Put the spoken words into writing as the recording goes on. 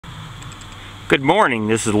Good morning,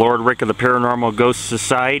 this is Lord Rick of the Paranormal Ghost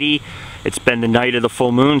Society. It's been the night of the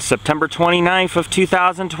full moon, September 29th of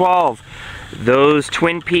 2012. Those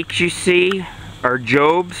twin peaks you see are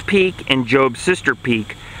Job's Peak and Job's Sister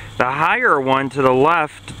Peak. The higher one to the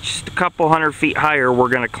left, just a couple hundred feet higher, we're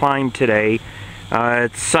going to climb today.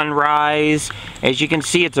 It's sunrise. As you can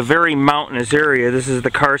see, it's a very mountainous area. This is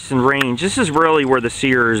the Carson Range. This is really where the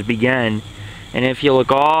seers began. And if you look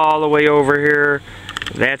all the way over here,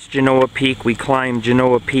 that's Genoa Peak. We climbed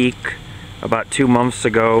Genoa Peak about 2 months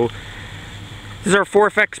ago. This is our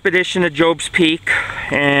fourth expedition to Job's Peak,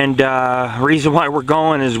 and the reason why we're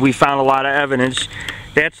going is we found a lot of evidence.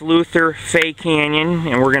 That's Luther Fay Canyon,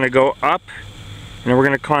 and we're going to go up, and we're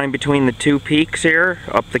going to climb between the two peaks here,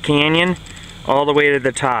 up the canyon, all the way to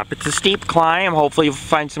the top. It's a steep climb. Hopefully you'll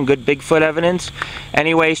find some good Bigfoot evidence.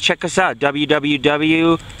 Anyways, check us out,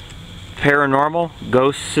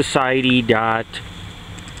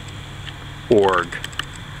 www.paranormalghostsociety.org.